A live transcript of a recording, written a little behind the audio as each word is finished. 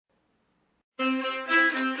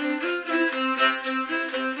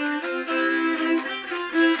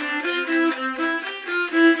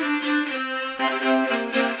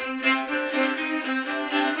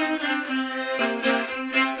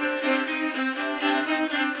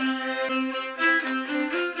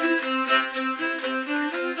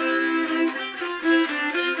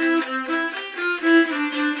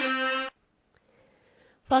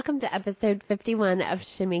welcome to episode 51 of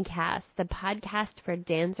Shimmy Cast, the podcast for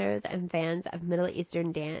dancers and fans of Middle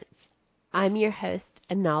Eastern dance. I'm your host,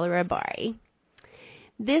 Anala Rabari.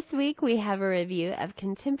 This week we have a review of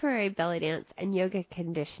contemporary belly dance and yoga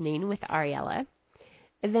conditioning with Ariella,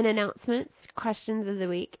 event announcements, questions of the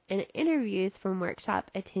week, and interviews from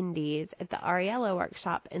workshop attendees at the Ariella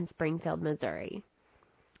workshop in Springfield, Missouri.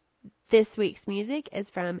 This week's music is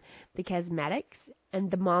from The Cosmetics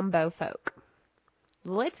and the Mambo Folk.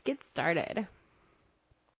 Let's get started.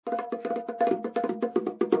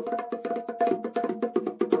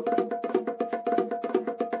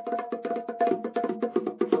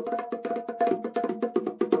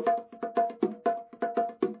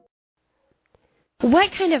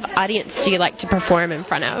 What kind of audience do you like to perform in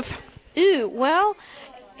front of?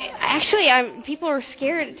 Actually, people are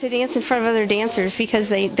scared to dance in front of other dancers because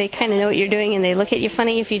they kind of know what you're doing and they look at you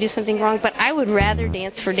funny if you do something wrong. But I would rather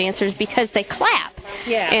dance for dancers because they clap.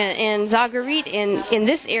 Yeah. And Zaghourit in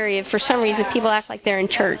this area, for some reason, people act like they're in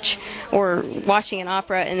church or watching an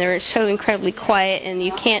opera, and they're so incredibly quiet, and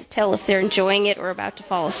you can't tell if they're enjoying it or about to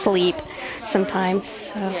fall asleep sometimes.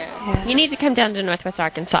 So, yeah. You need to come down to Northwest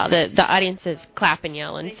Arkansas. The audiences clap and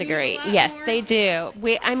yell and Zaghourit. Yes, they do.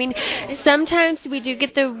 Sometimes we do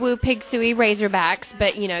get the Woo Pig Suey Razorbacks,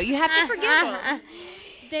 but you have to forgive them.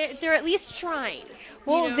 They're at least trying.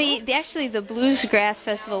 Well, the Bluesgrass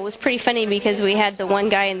Festival was pretty funny because we had the one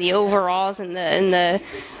guy in the overalls and the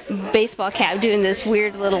baseball cap doing this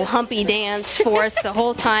weird little humpy dance for us the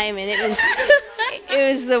whole time, and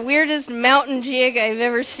it was the weirdest mountain jig I've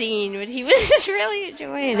ever seen, but he was really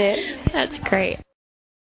enjoying it. That's great.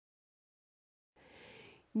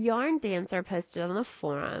 Yarn Dancer posted on the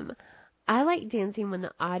forum, I like dancing when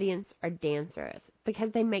the audience are dancers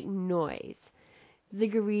because they make noise.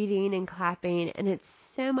 Zaghouritting and clapping, and it's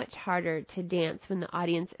so much harder to dance when the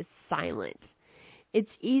audience is silent. It's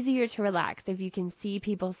easier to relax if you can see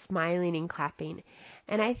people smiling and clapping,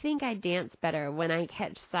 and I think I dance better when I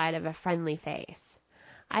catch sight of a friendly face.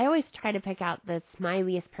 I always try to pick out the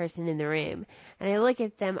smiliest person in the room, and I look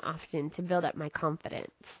at them often to build up my confidence.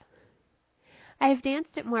 I have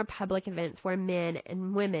danced at more public events where men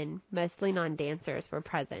and women, mostly non-dancers, were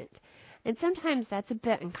present, and sometimes that's a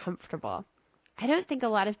bit uncomfortable. I don't think a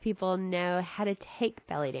lot of people know how to take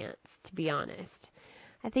belly dance, to be honest.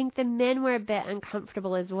 I think the men were a bit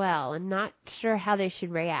uncomfortable as well and not sure how they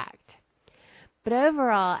should react. But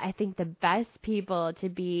overall, I think the best people to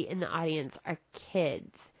be in the audience are kids.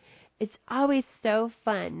 It's always so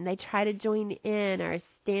fun. They try to join in or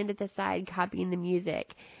stand at the side copying the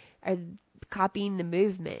music or copying the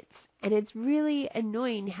movements. And it's really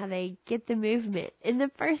annoying how they get the movement in the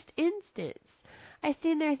first instance. I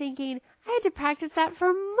stand there thinking, I had to practice that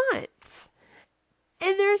for months.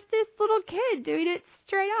 And there's this little kid doing it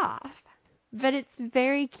straight off. But it's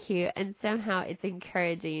very cute, and somehow it's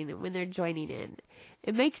encouraging when they're joining in.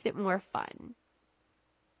 It makes it more fun.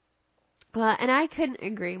 Well, and I couldn't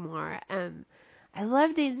agree more. I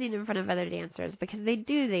love dancing in front of other dancers because they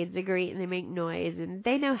Zaghourit and they make noise, and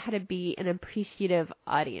they know how to be an appreciative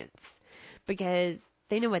audience because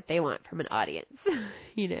they know what they want from an audience,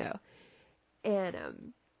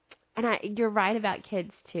 And you're right about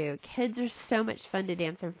kids, too. Kids are so much fun to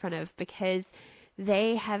dance in front of because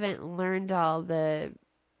they haven't learned all the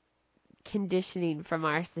conditioning from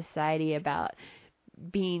our society about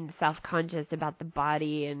being self-conscious about the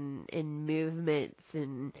body and movements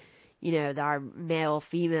and, our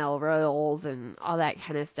male-female roles and all that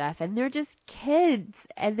kind of stuff. And they're just kids,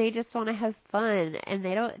 and they just want to have fun, and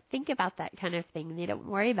they don't think about that kind of thing. They don't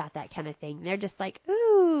worry about that kind of thing. They're just like,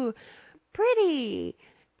 ooh, pretty.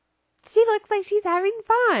 She looks like she's having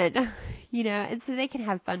fun, and so they can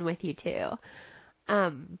have fun with you too.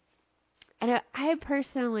 And I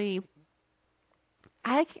personally,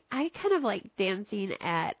 I kind of like dancing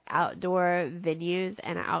at outdoor venues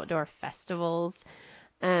and outdoor festivals.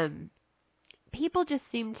 People just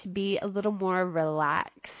seem to be a little more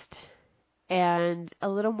relaxed and a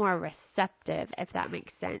little more receptive, if that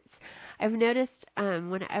makes sense. I've noticed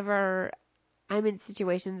whenever I'm in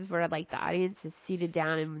situations where the audience is seated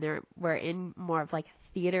down and we're in more of a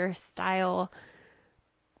theater style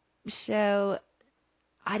show,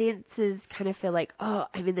 audiences kind of feel like, oh,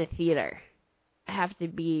 I'm in the theater. I have to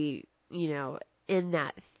be, in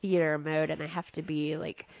that theater mode, and I have to be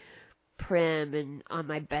prim and on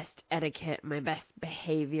my best etiquette, my best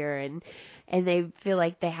behavior, and they feel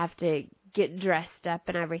like they have to get dressed up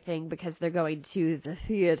and everything because they're going to the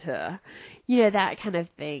theater, that kind of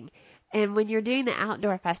thing. And when you're doing the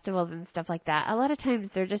outdoor festivals and stuff like that, a lot of times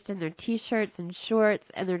they're just in their t-shirts and shorts,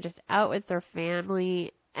 and they're just out with their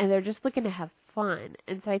family, and they're just looking to have fun.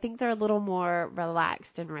 And so I think they're a little more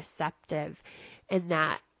relaxed and receptive in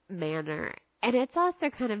that manner. And it's also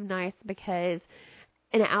kind of nice because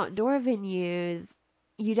in outdoor venues,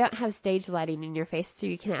 you don't have stage lighting in your face, so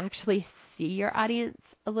you can actually see your audience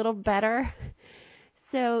a little better.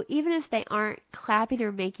 So even if they aren't clapping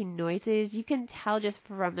or making noises, you can tell just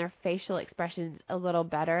from their facial expressions a little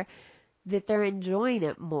better that they're enjoying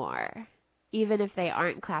it more, even if they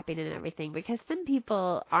aren't clapping and everything, because some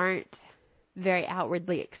people aren't very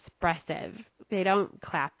outwardly expressive. They don't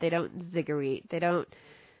clap, they don't ziggurat, they don't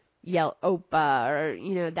yell Opa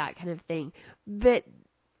or, that kind of thing. But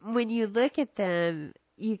when you look at them,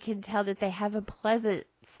 you can tell that they have a pleasant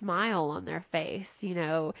smile on their face,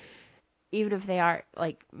 even if they aren't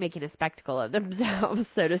like making a spectacle of themselves,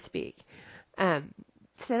 so to speak.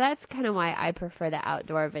 So that's kind of why I prefer the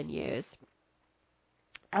outdoor venues.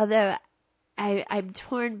 Although I'm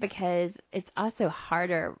torn because it's also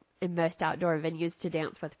harder in most outdoor venues to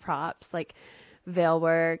dance with props like veil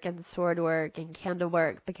work and sword work and candle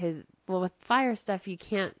work because, with fire stuff you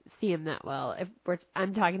can't see them that well.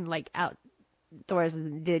 I'm talking like outdoors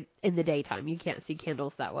in the daytime, you can't see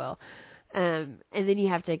candles that well. And then you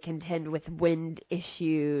have to contend with wind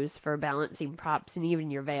issues for balancing props and even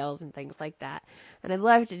your veils and things like that. And I'd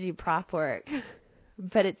love to do prop work,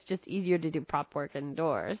 but it's just easier to do prop work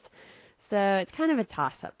indoors. So it's kind of a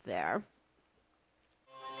toss-up there.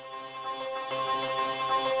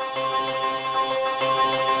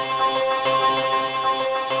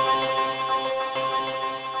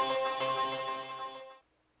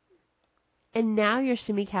 And now your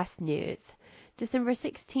ShimmyCast news. December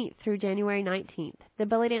 16th through January 19th, the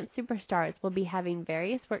Belly Dance Superstars will be having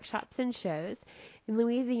various workshops and shows in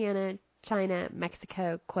Louisiana, China,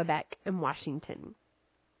 Mexico, Quebec, and Washington.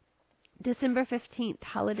 December 15th,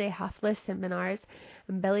 Holiday Hofla Seminars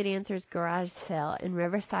and Belly Dancers Garage Sale in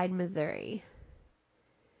Riverside, Missouri.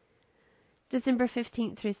 December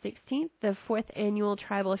 15th through 16th, the 4th Annual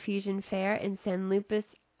Tribal Fusion Fair in San Luis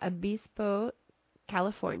Obispo,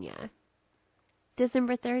 California.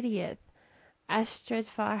 December 30th,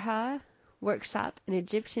 Ashtrafarha Workshop in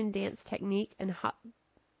Egyptian Dance Technique and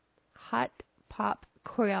Hot Pop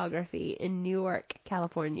Choreography in Newark,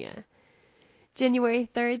 California. January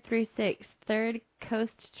 3rd through 6th, Third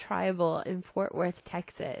Coast Tribal in Fort Worth,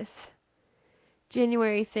 Texas.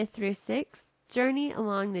 January 5th through 6th, Journey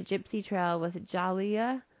along the Gypsy Trail with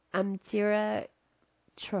Jalia, Amtira,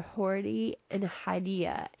 Trahorty, and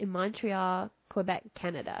Haidia in Montreal, Quebec,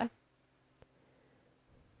 Canada.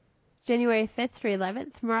 January 5th through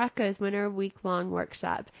 11th, Morocco's Winter Week-Long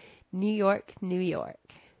Workshop, New York, New York.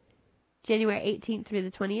 January 18th through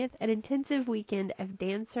the 20th, an intensive weekend of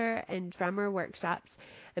dancer and drummer workshops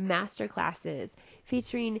and master classes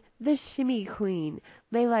featuring the Shimmy Queen,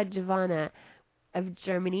 Leila Giovanna of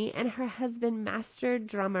Germany, and her husband, master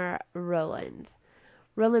drummer Roland.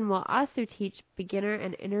 Roland will also teach beginner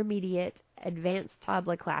and intermediate advanced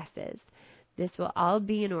tabla classes. This will all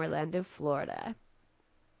be in Orlando, Florida.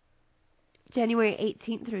 January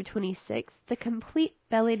 18th through 26th, the Complete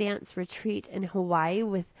Belly Dance Retreat in Hawaii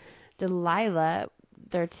with Delilah.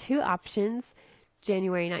 There are two options,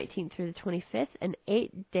 January 19th through the 25th, an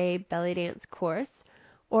 8-day belly dance course,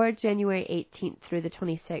 or January 18th through the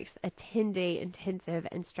 26th, a 10-day intensive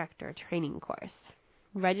instructor training course.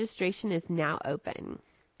 Registration is now open.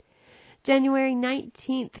 January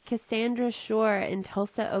 19th, Cassandra Shore in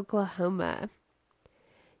Tulsa, Oklahoma.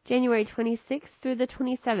 January 26th through the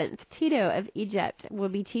 27th, Tito of Egypt will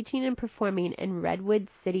be teaching and performing in Redwood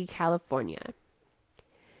City, California.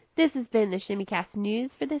 This has been the ShimmyCast News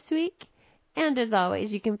for this week, and as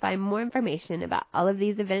always, you can find more information about all of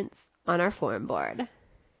these events on our forum board.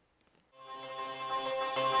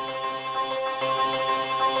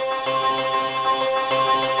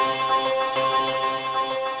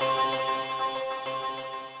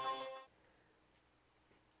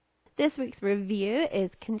 This week's review is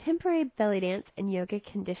Contemporary Belly Dance and Yoga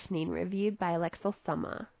Conditioning, reviewed by Alexel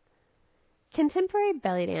Sama. Contemporary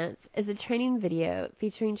Belly Dance is a training video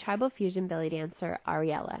featuring tribal fusion belly dancer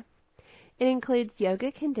Ariella. It includes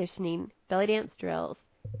yoga conditioning, belly dance drills,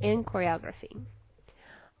 and choreography.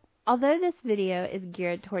 Although this video is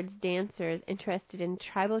geared towards dancers interested in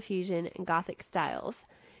tribal fusion and Gothic styles,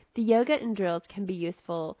 the yoga and drills can be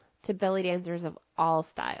useful to belly dancers of all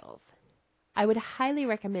styles. I would highly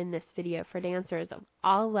recommend this video for dancers of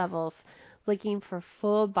all levels looking for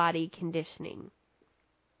full body conditioning.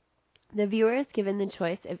 The viewer is given the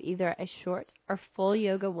choice of either a short or full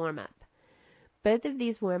yoga warm-up. Both of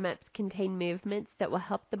these warm-ups contain movements that will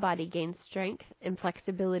help the body gain strength and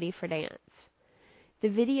flexibility for dance. The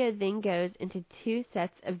video then goes into two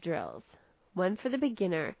sets of drills, one for the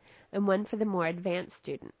beginner and one for the more advanced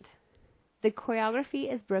student. The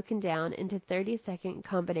choreography is broken down into 30-second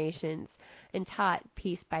combinations and taught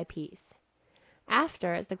piece by piece.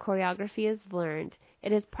 After the choreography is learned,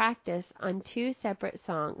 it is practiced on 2 separate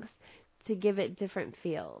songs to give it different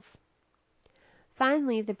feels.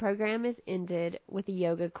 Finally, the program is ended with a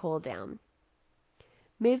yoga cool-down.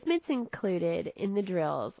 Movements included in the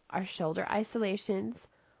drills are shoulder isolations,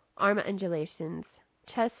 arm undulations,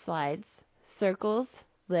 chest slides, circles,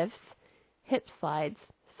 lifts, hip slides,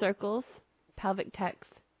 circles, pelvic tucks,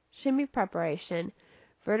 shimmy preparation,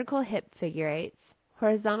 vertical hip figure eights,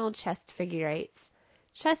 horizontal chest figure eights,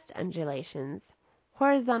 chest undulations,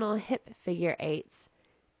 horizontal hip figure eights,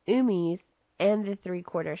 umis, and the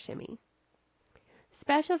 3/4 shimmy.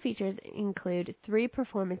 Special features include 3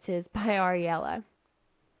 performances by Ariella.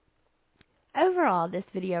 Overall, this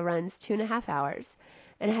video runs 2.5 hours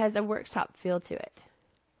and has a workshop feel to it.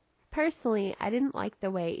 Personally, I didn't like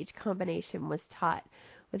the way each combination was taught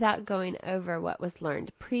without going over what was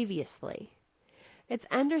learned previously. It's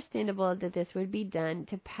understandable that this would be done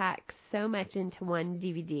to pack so much into one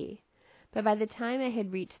DVD, but by the time I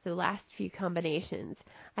had reached the last few combinations,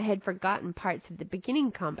 I had forgotten parts of the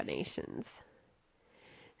beginning combinations.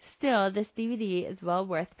 Still, this DVD is well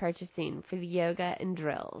worth purchasing for the yoga and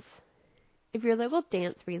drills. If your local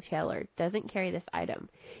dance retailer doesn't carry this item,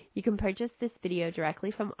 you can purchase this video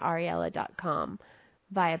directly from Ariella.com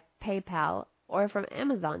via PayPal or from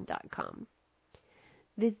Amazon.com.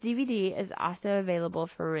 This DVD is also available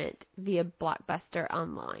for rent via Blockbuster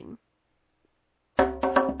Online.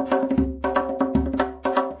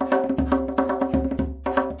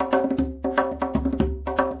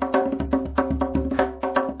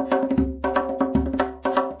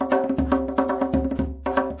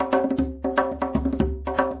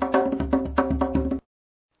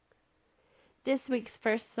 This week's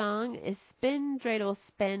first song is Spin Dreidel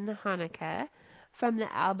Spin Hanukkah from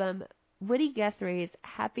the album Woody Guthrie's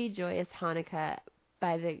Happy Joyous Hanukkah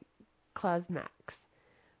by the Klezmaks,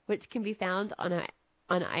 which can be found on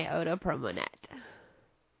Iota Promonet.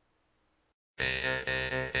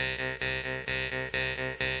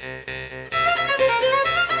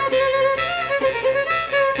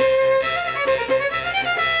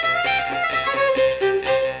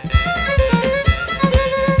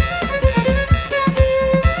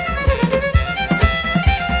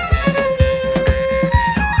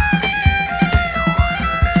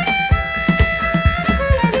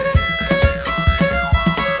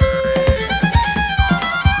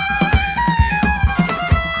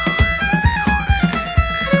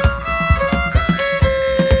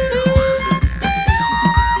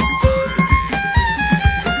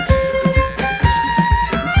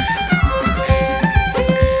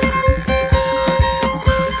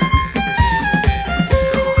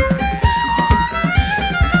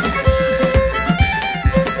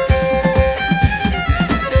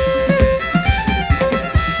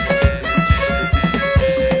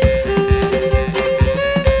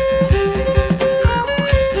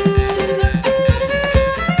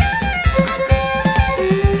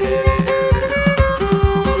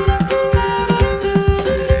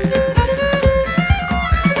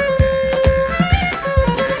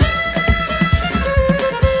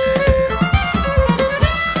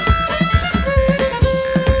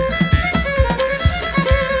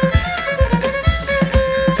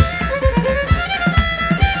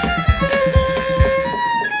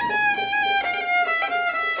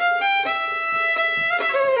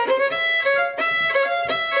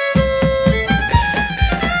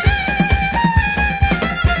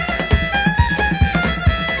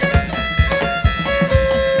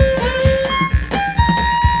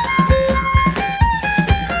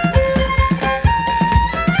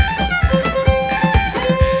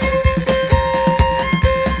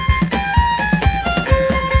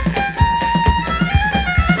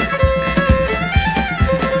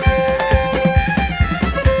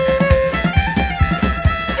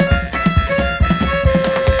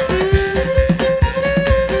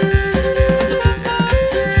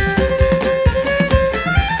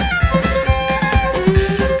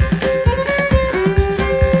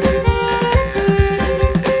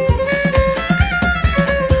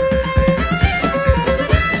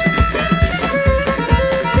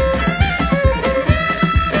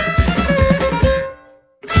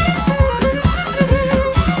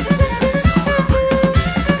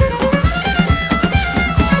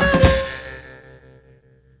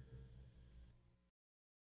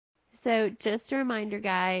 So just a reminder,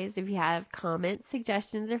 guys, if you have comments,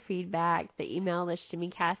 suggestions, or feedback, the email is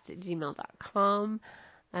shimmycast@gmail.com.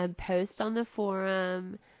 Post on the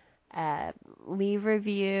forum, leave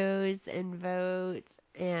reviews and vote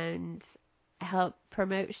and help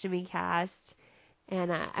promote ShimmyCast.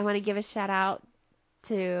 And I want to give a shout out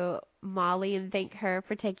to Molly and thank her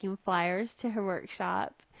for taking flyers to her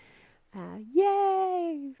workshop.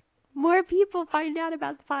 Yay! More people find out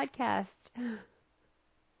about the podcast.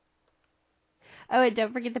 Oh, and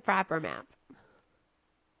don't forget the proper map.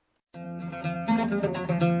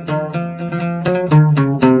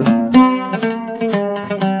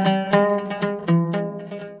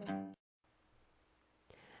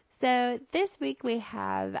 So this week we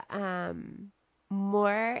have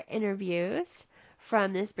more interviews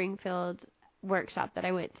from the Springfield workshop that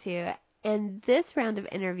I went to. And this round of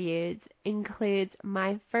interviews includes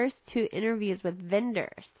my first 2 interviews with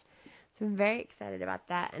vendors. So I'm very excited about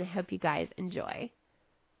that, and I hope you guys enjoy.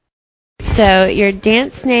 So your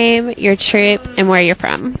dance name, your troupe, and where you're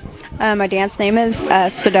from. My dance name is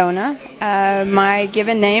Sedona. My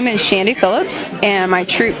given name is Shandy Phillips, and my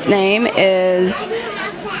troupe name is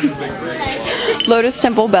Lotus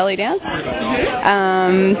Temple Belly Dance.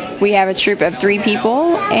 We have a troupe of 3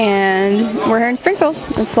 people, and we're here in Springfield.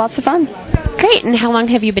 It's lots of fun. Great. And how long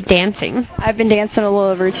have you been dancing? I've been dancing a little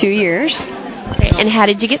over 2 years. Great. And how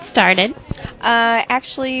did you get started? I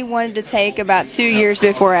actually wanted to take about 2 years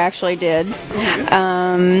before I actually did.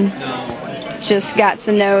 Just got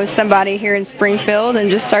to know somebody here in Springfield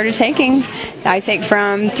and just started taking. I take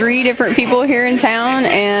from 3 different people here in town,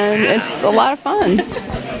 and it's a lot of fun.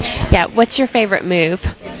 Yeah. What's your favorite move?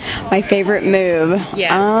 My favorite move?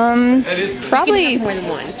 Yeah. Probably more than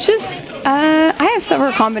one. just, I have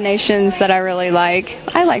several combinations that I really like.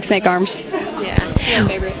 I like snake arms. Yeah. My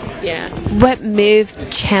favorite. Yeah. What move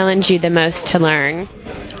challenged you the most to learn?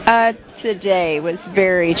 Today was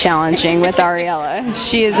very challenging with Ariella.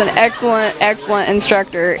 She is an excellent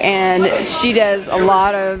instructor, and she does a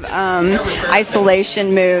lot of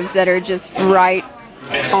isolation moves that are just right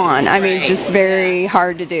on. I mean, just very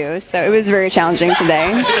hard to do. So it was very challenging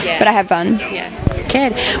today, but I had fun. Yeah.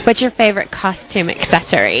 Good. What's your favorite costume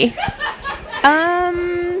accessory?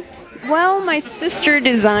 Well, my sister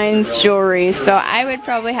designs jewelry, so I would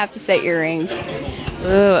probably have to say earrings.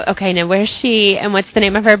 Ooh, okay. Now, where's she, and what's the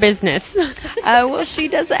name of her business? Well, she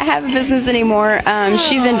doesn't have a business anymore.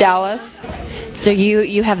 She's in Dallas. So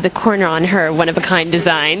you have the corner on her one-of-a-kind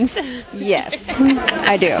designs. Yes,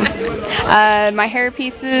 I do. My hair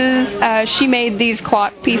pieces, she made these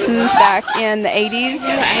clock pieces back in the 80s,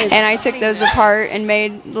 and I took those apart and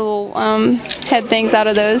made little head things out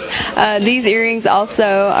of those. These earrings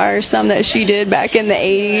also are some that she did back in the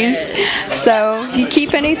 80s. So you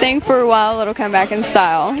keep anything for a while, it'll come back in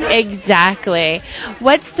style. Exactly.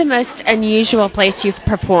 What's the most unusual place you've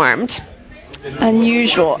performed?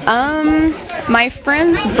 Unusual. My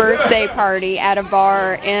friend's birthday party at a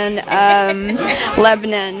bar in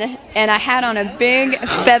Lebanon, and I had on a big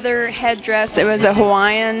feather headdress. It was a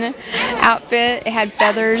Hawaiian outfit. It had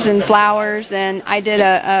feathers and flowers, and I did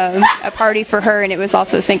a party for her, and it was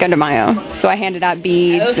also Cinco de Mayo. So I handed out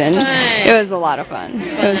beads, and it was a lot of fun.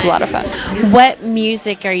 It was a lot of fun. What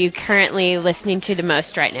music are you currently listening to the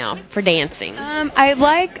most right now for dancing? I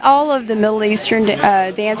like all of the Middle Eastern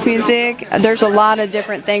dance music. There's a lot of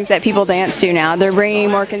different things that people dance to now. They're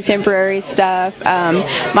bringing more contemporary stuff.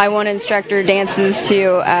 My one instructor dances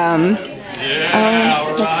to,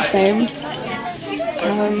 what's his name?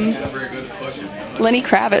 Lenny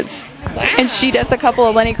Kravitz. And she does a couple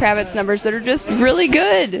of Lenny Kravitz numbers that are just really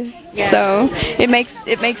good. Yeah. So it makes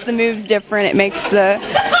the moves different. It makes the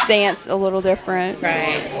dance a little different.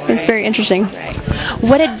 Right. It's very interesting. Right.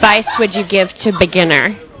 What advice would you give to a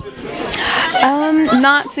beginner?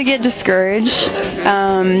 Not to get discouraged.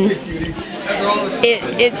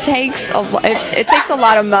 It takes a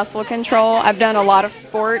lot of muscle control. I've done a lot of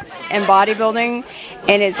sports and bodybuilding,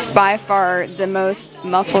 and it's by far the most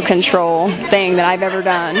muscle control thing that I've ever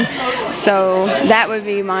done. So that would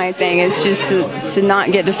be my thing, is just to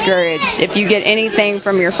not get discouraged. If you get anything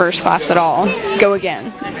from your first class at all, go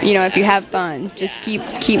again. You know, if you have fun, just keep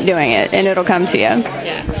doing it, and it'll come to you.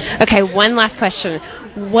 Yeah. Okay, one last question.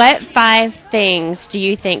 What 5 things do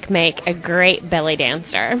you think make a great belly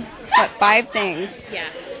dancer? What 5 things? Yeah.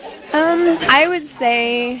 I would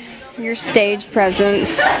say your stage presence,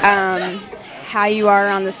 how you are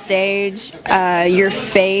on the stage, your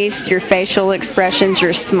face, your facial expressions,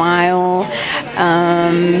 your smile,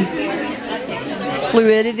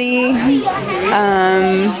 fluidity,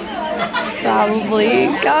 probably,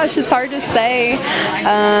 gosh, it's hard to say.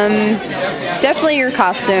 Definitely your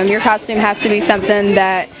costume. Your costume has to be something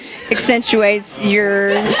that accentuates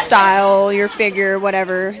your style, your figure,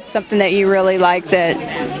 whatever, something that you really like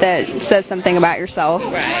that says something about yourself.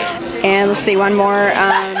 Right. And let's see, one more.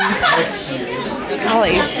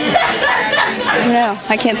 Golly. I don't know.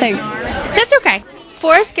 I can't think. That's okay.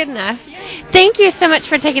 4 is good enough. Thank you so much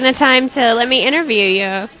for taking the time to let me interview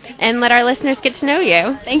you and let our listeners get to know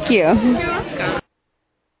you. Thank you.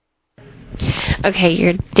 Okay,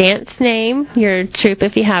 your dance name, your troupe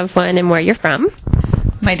if you have one, and where you're from.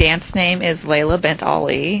 My dance name is Layla Bint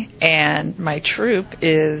Ali, and my troupe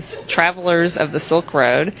is Travelers of the Silk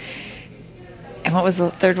Road. And what was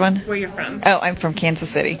the third one? Where you're from. Oh, I'm from Kansas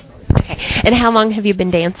City. Okay. And how long have you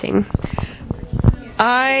been dancing?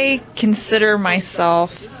 I consider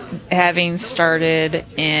myself having started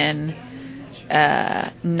in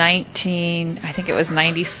I think it was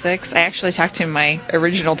 96. I actually talked to my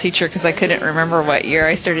original teacher because I couldn't remember what year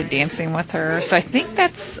I started dancing with her. So I think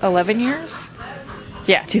that's 11 years.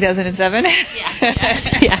 Yeah, 2007.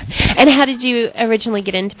 Yeah. And how did you originally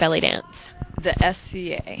get into belly dance? The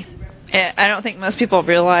SCA. I don't think most people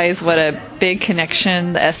realize what a big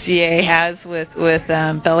connection the SCA has with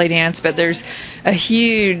belly dance, but there's a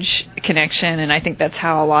huge connection, and I think that's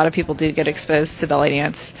how a lot of people do get exposed to belly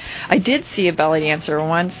dance. I did see a belly dancer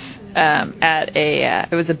once at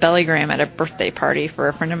it was a bellygram at a birthday party for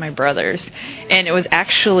a friend of my brother's, and it was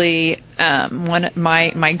actually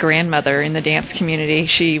my grandmother in the dance community.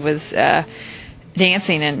 She was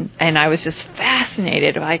dancing, and I was just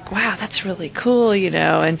fascinated, like, wow, that's really cool,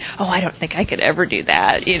 and I don't think I could ever do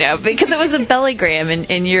that, because it was a bellygram,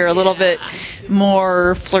 and you're a little bit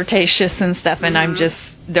more flirtatious and stuff, and I'm just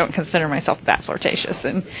don't consider myself that flirtatious.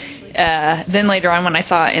 And then later on when I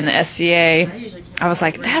saw it in the SCA, I was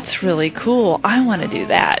like, that's really cool, I want to do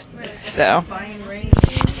that. So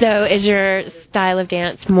is your style of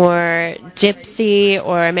dance more gypsy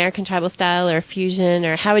or American tribal style or fusion,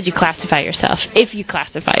 or how would you classify yourself, if you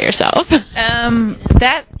classify yourself?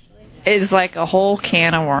 That is like a whole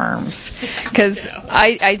can of worms, because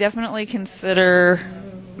I definitely consider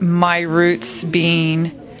my roots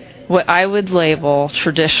being what I would label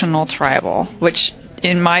traditional tribal, which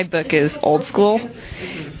in my book is old school,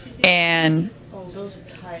 and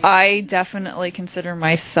I definitely consider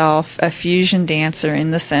myself a fusion dancer in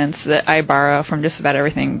the sense that I borrow from just about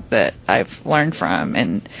everything that I've learned from,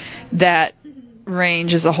 and that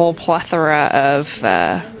range is a whole plethora of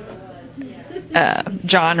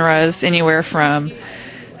genres, anywhere from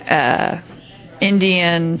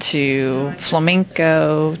Indian to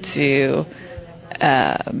flamenco to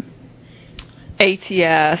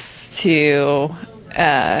ATS to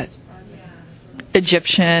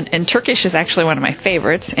Egyptian, and Turkish is actually one of my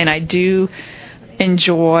favorites, and I do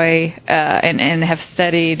enjoy and have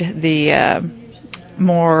studied the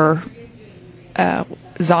more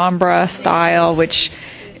Zambra style, which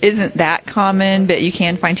isn't that common, but you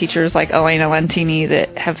can find teachers like Elena Lentini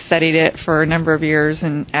that have studied it for a number of years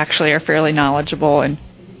and actually are fairly knowledgeable. And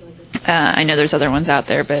I know there's other ones out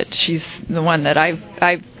there, but she's the one that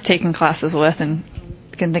I've taken classes with and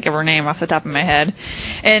can think of her name off the top of my head.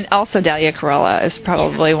 And also Dalia Corella is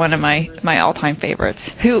probably one of my all-time favorites,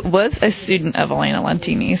 who was a student of Elena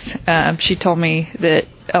Lentini's. She told me that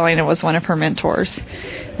Elena was one of her mentors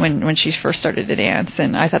when she first started to dance,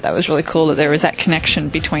 and I thought that was really cool that there was that connection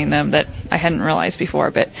between them that I hadn't realized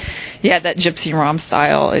before. But yeah, that Gypsy Rom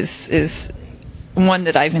style is one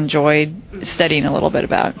that I've enjoyed studying a little bit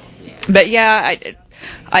about. But yeah,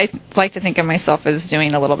 I like to think of myself as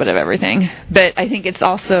doing a little bit of everything, but I think it's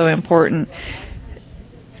also important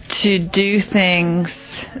to do things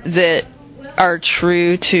that are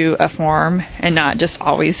true to a form and not just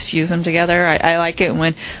always fuse them together. I like it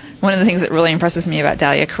when one of the things that really impresses me about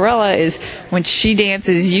Dalia Corella is when she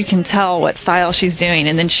dances, you can tell what style she's doing,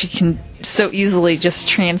 and then she can so easily just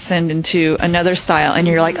transcend into another style, and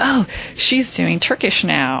you're like, oh, she's doing Turkish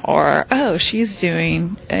now, or oh, she's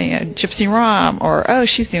doing Gypsy Rom, or oh,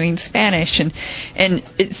 she's doing Spanish, and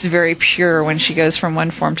it's very pure when she goes from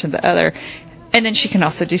one form to the other. And then she can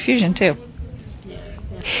also do fusion too.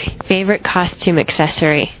 Favorite costume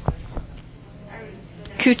accessory?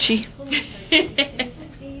 Coochie.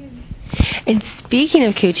 And speaking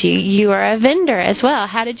of coochie, you are a vendor as well.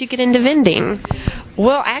 How did you get into vending?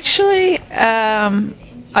 Well, actually,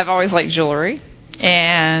 I've always liked jewelry,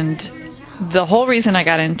 and the whole reason I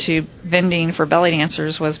got into vending for belly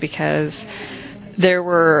dancers was because there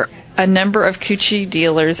were a number of coochie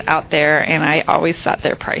dealers out there, and I always thought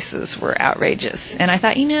their prices were outrageous. And I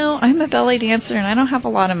thought, I'm a belly dancer, and I don't have a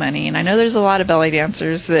lot of money, and I know there's a lot of belly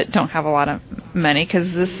dancers that don't have a lot of money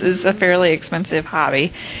because this is a fairly expensive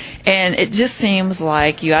hobby. And it just seems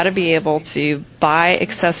like you ought to be able to buy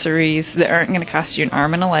accessories that aren't going to cost you an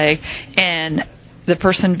arm and a leg, and the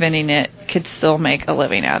person vending it could still make a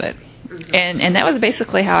living at it. And that was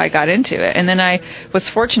basically how I got into it. And then I was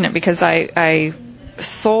fortunate because I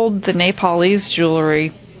sold the Nepalese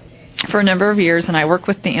jewelry for a number of years, and I work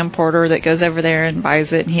with the importer that goes over there and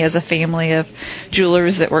buys it. And he has a family of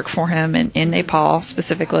jewelers that work for him in Nepal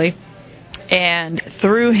specifically. And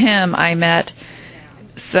through him, I met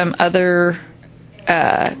some other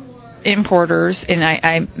importers, and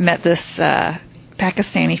I met this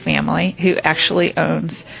Pakistani family who actually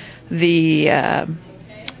owns the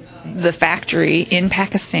factory in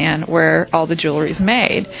Pakistan where all the jewelry is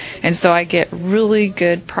made. And so I get really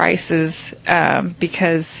good prices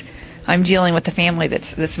because I'm dealing with the family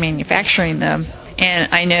that's manufacturing them.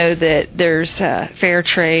 And I know that there's fair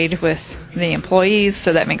trade with the employees,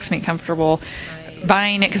 so that makes me comfortable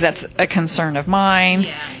buying it because that's a concern of mine.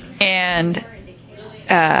 And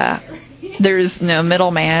there's no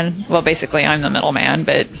middleman. Well, basically I'm the middleman,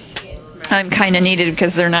 but I'm kind of needed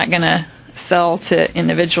because they're not going to sell to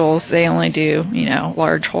individuals. They only do,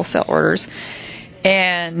 large wholesale orders.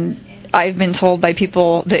 And I've been told by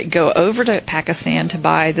people that go over to Pakistan to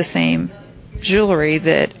buy the same jewelry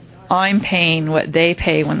that I'm paying what they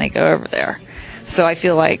pay when they go over there. So I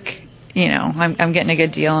feel like, I'm getting a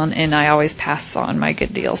good deal, and I always pass on my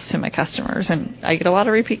good deals to my customers, and I get a lot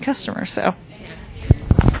of repeat customers, so.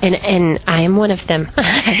 And I am one of them.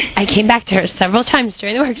 I came back to her several times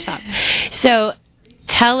during the workshop. So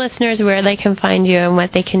tell listeners where they can find you and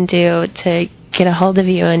what they can do to get a hold of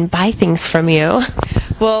you and buy things from you.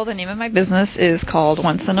 Well, the name of my business is called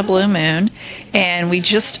Once in a Blue Moon, and we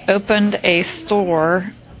just opened a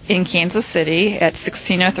store in Kansas City at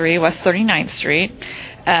 1603 West 39th Street.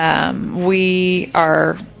 We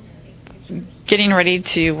are getting ready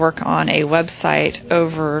to work on a website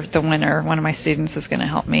over the winter. One of my students is going to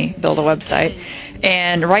help me build a website.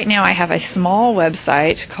 And right now I have a small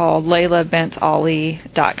website called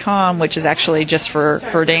LaylaBentAli.com, which is actually just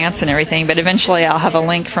for dance and everything. But eventually I'll have a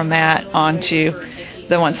link from that onto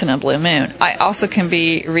the Once in a Blue Moon. I also can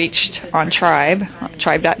be reached on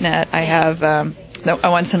tribe.net. I have a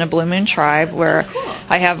Once in a Blue Moon tribe where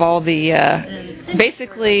I have all the...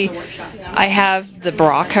 basically, I have the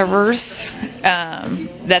bra covers.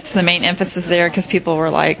 That's the main emphasis there because people were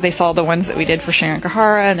like, they saw the ones that we did for Sharon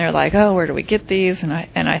Kahara, and they're like, oh, where do we get these? And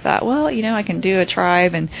I thought, well, I can do a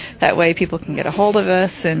tribe, and that way people can get a hold of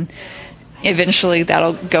us, and eventually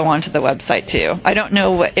that'll go onto the website too. I don't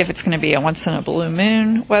know if it's going to be a Once in a Blue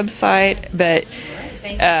Moon website, but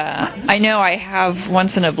I know I have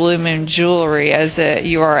Once in a Blue Moon jewelry as a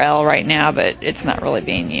URL right now, but it's not really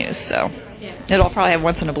being used, so it'll probably have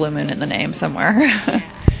Once in a Blue Moon in the name somewhere.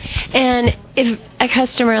 And if a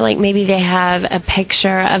customer, like maybe they have a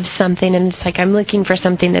picture of something and it's like, I'm looking for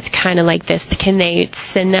something that's kind of like this, can they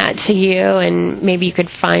send that to you and maybe you could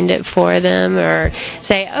find it for them, or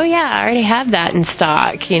say, oh yeah, I already have that in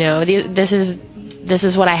stock, this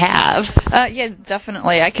is what I have? Yeah,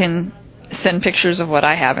 definitely. I can send pictures of what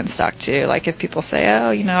I have in stock too. Like if people say, oh,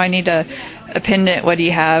 I need a pendant, what do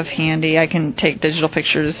you have handy? I can take digital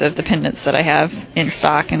pictures of the pendants that I have in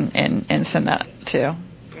stock and send that too.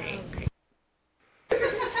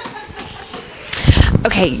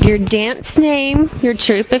 Okay, your dance name, your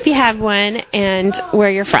troupe if you have one, and where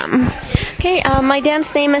you're from. Okay, my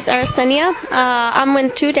dance name is Arsenia. I'm in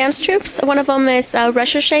 2 dance troupes. One of them is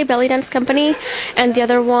Recherche Belly Dance Company, and the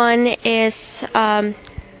other one is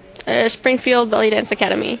Springfield Belly Dance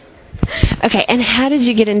Academy. Okay, and how did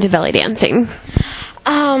you get into belly dancing?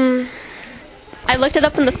 I looked it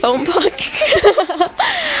up in the phone book.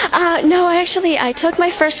 No, actually, I took my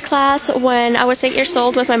first class when I was 8 years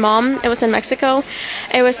old with my mom. It was in Mexico.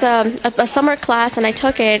 It was a summer class, and I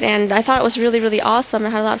took it, and I thought it was really, really awesome. I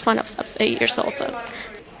had a lot of fun. I was 8 years old, so...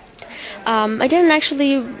 I didn't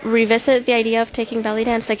actually revisit the idea of taking belly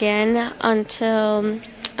dance again until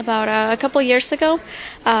about a couple years ago.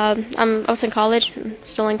 I was in college,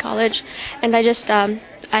 still in college, and I just...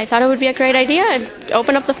 I thought it would be a great idea. I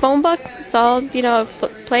opened up the phone book, saw, a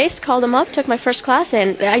place, called them up, took my first class,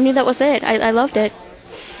 and I knew that was it. I loved it.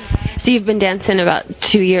 So you've been dancing about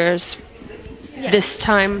 2 years this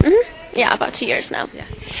time? Mm-hmm. Yeah, about 2 years now. Yeah.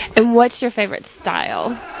 And what's your favorite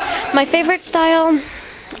style? My favorite style,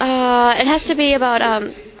 it has to be about,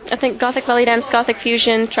 I think, Gothic belly dance, Gothic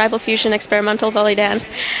fusion, tribal fusion, experimental belly dance.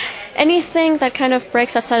 Anything that kind of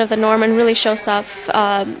breaks outside of the norm and really shows off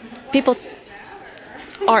people's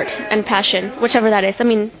art and passion, whichever that is. I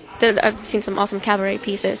mean, I've seen some awesome cabaret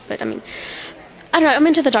pieces, but I mean, I don't know, I'm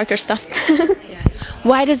into the darker stuff.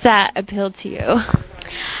 Why does that appeal to you?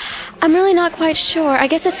 I'm really not quite sure. I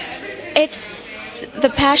guess it's the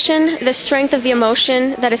passion, the strength of the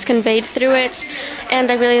emotion that is conveyed through it,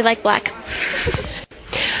 and I really like black.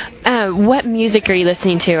 What music are you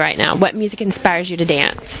listening to right now? What music inspires you to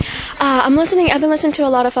dance? I've been listening to a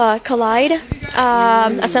lot of Collide,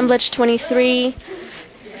 Assemblage 23,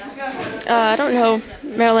 I don't know,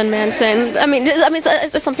 Marilyn Manson. I mean,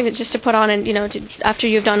 it's something that's just to put on and, after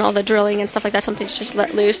you've done all the drilling and stuff like that, something to just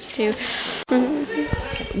let loose too.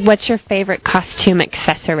 Mm-hmm. What's your favorite costume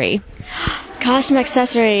accessory? Costume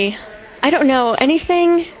accessory. I don't know.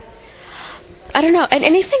 Anything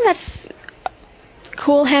that's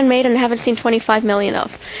cool, handmade, and I haven't seen 25 million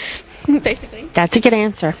of. Basically. That's a good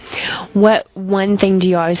answer. What one thing do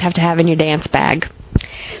you always have to have in your dance bag?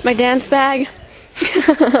 My dance bag?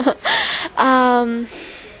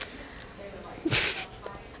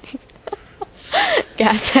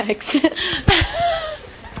 Gas-X.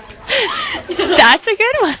 That's a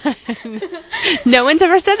good one. No one's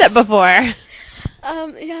ever said that before.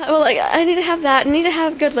 Yeah, well, I need to have that. I need to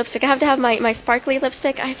have good lipstick. I have to have my sparkly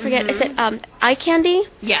lipstick. I forget, is it eye candy?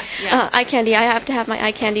 Yeah. Eye candy. I have to have my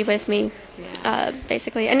eye candy with me. Yeah.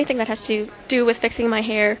 Basically, anything that has to do with fixing my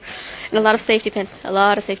hair. And a lot of safety pins.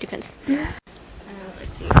 Let's see.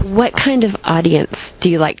 What kind of audience do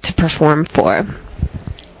you like to perform for?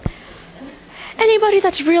 Anybody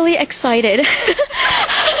that's really excited.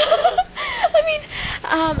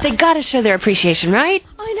 They gotta show their appreciation, right?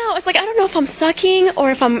 I know. It's like, I don't know if I'm sucking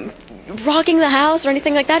or if I'm rocking the house or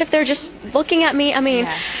anything like that. If they're just looking at me,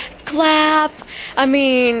 clap.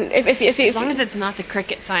 If as long as it's not the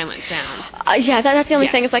cricket silent sound. That's the only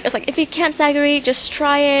thing. It's like if you can't Zachary, just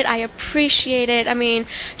try it. I appreciate it.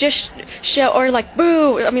 Just show, or like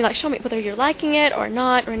boo. Show me whether you're liking it or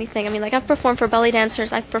not or anything. I've performed for belly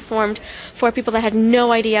dancers. I've performed for people that had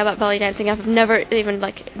no idea about belly dancing. I've never even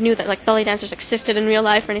knew that belly dancers existed in real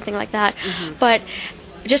life or anything like that. Mm-hmm. But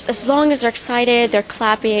just as long as they're excited, they're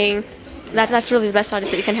clapping. That's really the best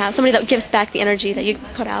audience that you can have. Somebody that gives back the energy that you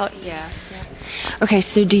put out. Yeah. Okay,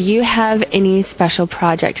 so do you have any special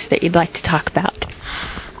projects that you'd like to talk about?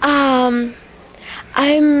 I'm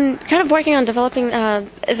kind of working on developing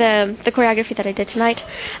the choreography that I did tonight,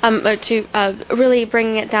 to really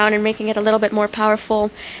bringing it down and making it a little bit more powerful.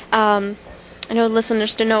 I know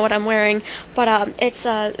listeners don't know what I'm wearing, but it's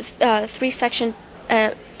 3-section,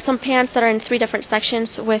 some pants that are in 3 different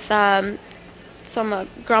sections with some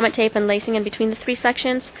grommet tape and lacing in between the 3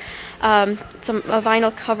 sections, some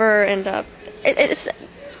vinyl cover, and it's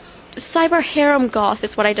cyber harem goth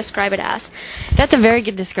is what I describe it as. That's a very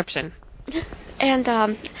good description. And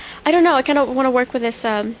I don't know, I kind of want to work with this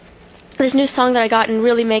new song that I got and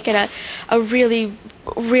really make it a really,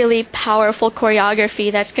 really powerful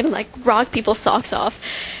choreography that's going to rock people's socks off.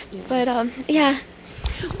 Yeah. But yeah.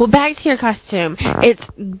 Well, back to your costume. It's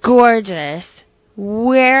gorgeous.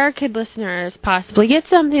 Where could listeners possibly get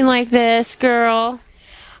something like this, girl?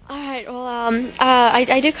 All right. Well,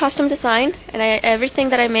 I do costume design, and everything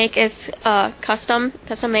that I make is custom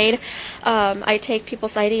made. I take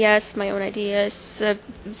people's ideas, my own ideas,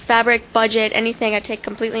 fabric, budget, anything I take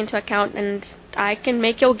completely into account, and I can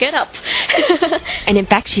make your get up. And in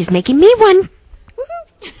fact, she's making me one.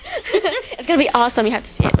 It's gonna be awesome. You have to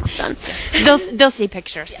see it when it's done. They'll see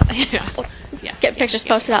pictures. Yeah. Get pictures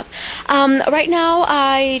posted up. Right now,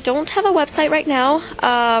 I don't have a website right now.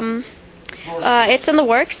 It's in the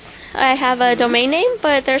works. I have a domain name,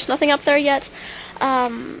 but there's nothing up there yet.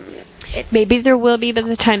 Maybe there will be by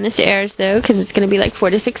the time this airs, though, because it's going to be 4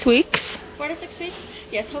 to 6 weeks. 4 to 6 weeks?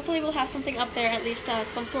 Yes, hopefully we'll have something up there, at least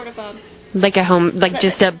some sort of a... a home,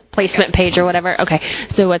 just a placement page or whatever. Okay,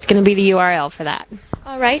 so what's going to be the URL for that?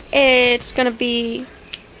 All right, it's going to be...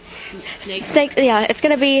 it's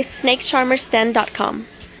going to be snakecharmersten.com.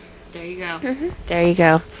 There you go. Mm-hmm. There you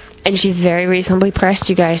go. And she's very reasonably priced,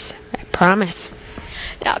 you guys. I promise.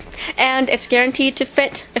 Yeah, and it's guaranteed to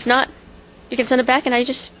fit. If not, you can send it back and I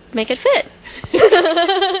just make it fit.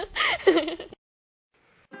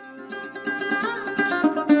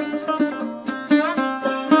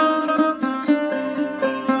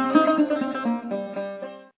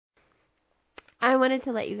 I wanted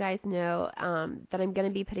to let you guys know that I'm going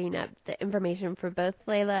to be putting up the information for both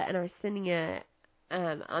Layla and Arsenio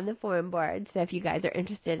on the forum board. So if you guys are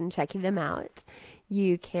interested in checking them out,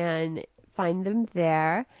 you can find them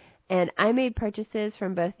there. And I made purchases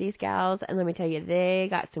from both these gals, and let me tell you, they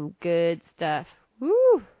got some good stuff.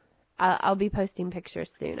 Woo! I'll be posting pictures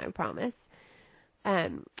soon, I promise.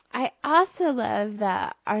 I also love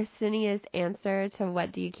that Arsenio's answer to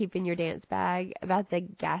what do you keep in your dance bag about the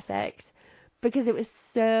Gas-X, because it was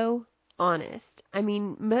so honest.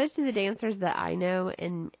 Most of the dancers that I know,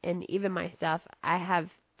 and even myself, I have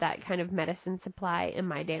that kind of medicine supply in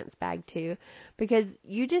my dance bag too, because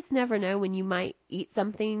you just never know when you might eat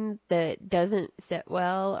something that doesn't sit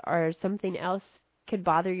well, or something else could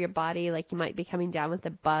bother your body, like you might be coming down with a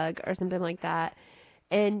bug or something like that,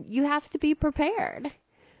 and you have to be prepared.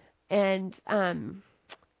 And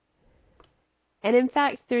And in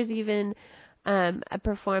fact, there's even a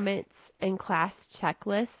performance and class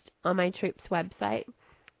checklist on my troop's website.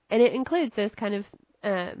 And it includes those kind of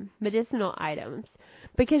medicinal items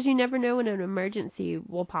because you never know when an emergency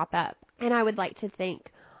will pop up. And I would like to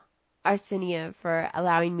thank Arsenio for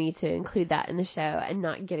allowing me to include that in the show and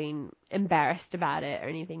not getting embarrassed about it or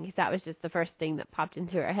anything, because that was just the first thing that popped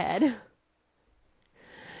into her head.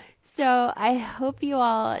 So I hope you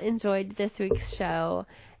all enjoyed this week's show.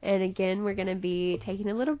 And again, we're going to be taking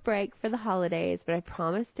a little break for the holidays, but I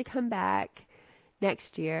promise to come back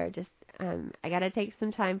next year. Just I got to take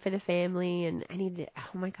some time for the family, and I need to,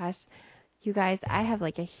 oh my gosh, you guys, I have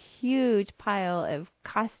like a huge pile of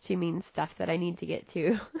costuming stuff that I need to get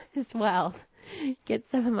to as well. Get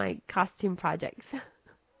some of my costume projects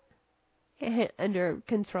under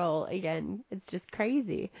control again. It's just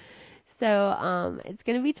crazy. So it's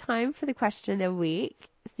going to be time for the question of the week.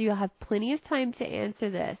 So you'll have plenty of time to answer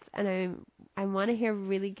this, and I want to hear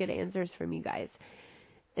really good answers from you guys.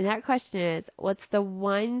 And that question is, what's the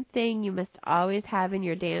one thing you must always have in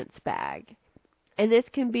your dance bag? And this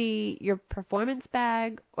can be your performance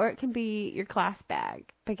bag, or it can be your class bag,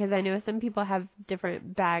 because I know some people have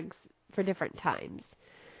different bags for different times.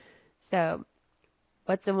 So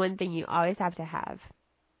what's the one thing you always have to have?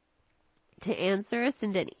 To answer,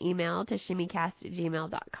 send an email to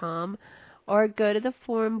shimmycast@gmail.com, or go to the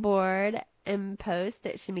forum board and post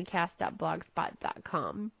at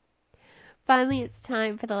shimmycast.blogspot.com. Finally, it's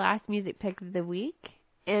time for the last music pick of the week.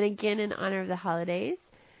 And again, in honor of the holidays,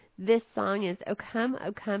 this song is O Come,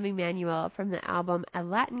 Emmanuel from the album A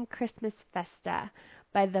Latin Christmas Festa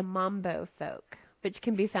by the Mambo Folk, which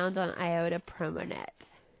can be found on Iota Promonet.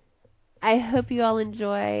 I hope you all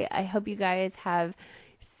enjoy. I hope you guys have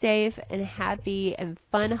safe and happy and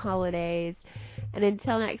fun holidays. And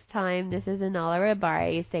until next time, this is Anala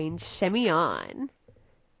Rabari saying shimmy on.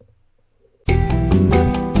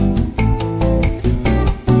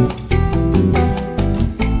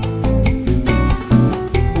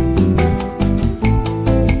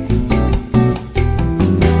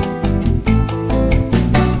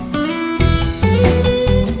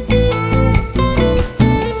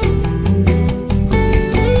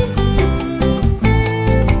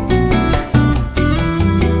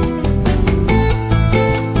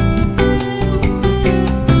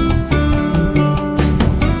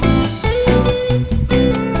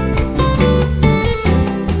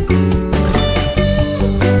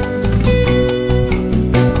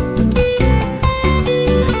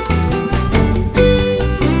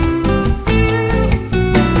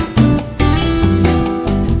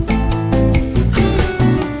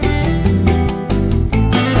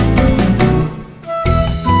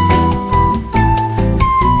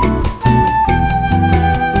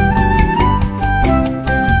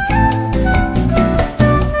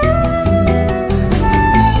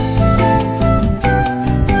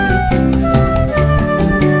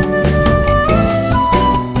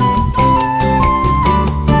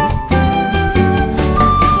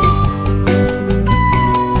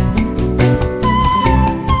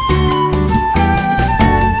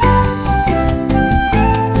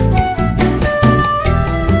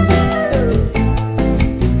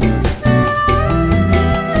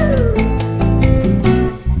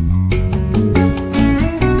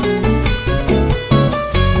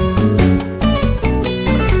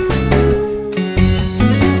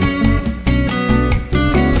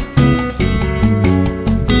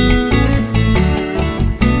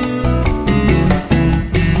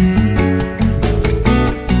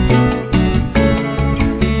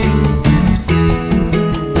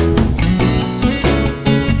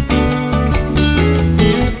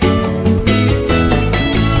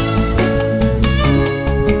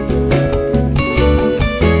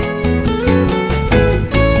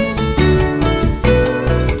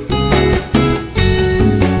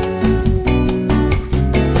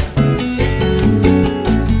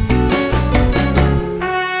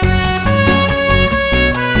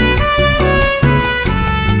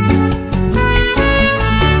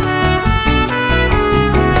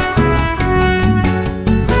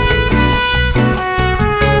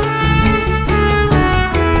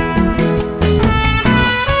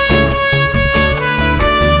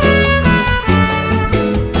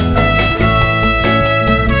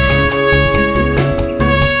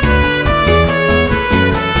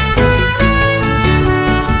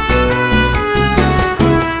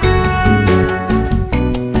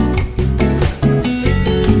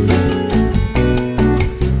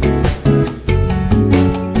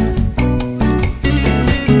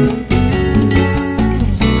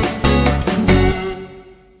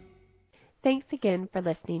 Thanks again for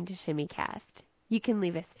listening to ShimmyCast. You can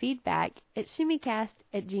leave us feedback at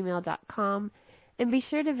shimmycast@gmail.com, and be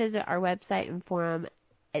sure to visit our website and forum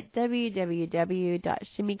at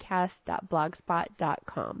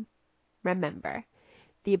www.shimmycast.blogspot.com. Remember,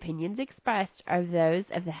 the opinions expressed are those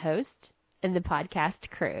of the host and the podcast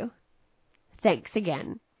crew. Thanks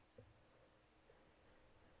again.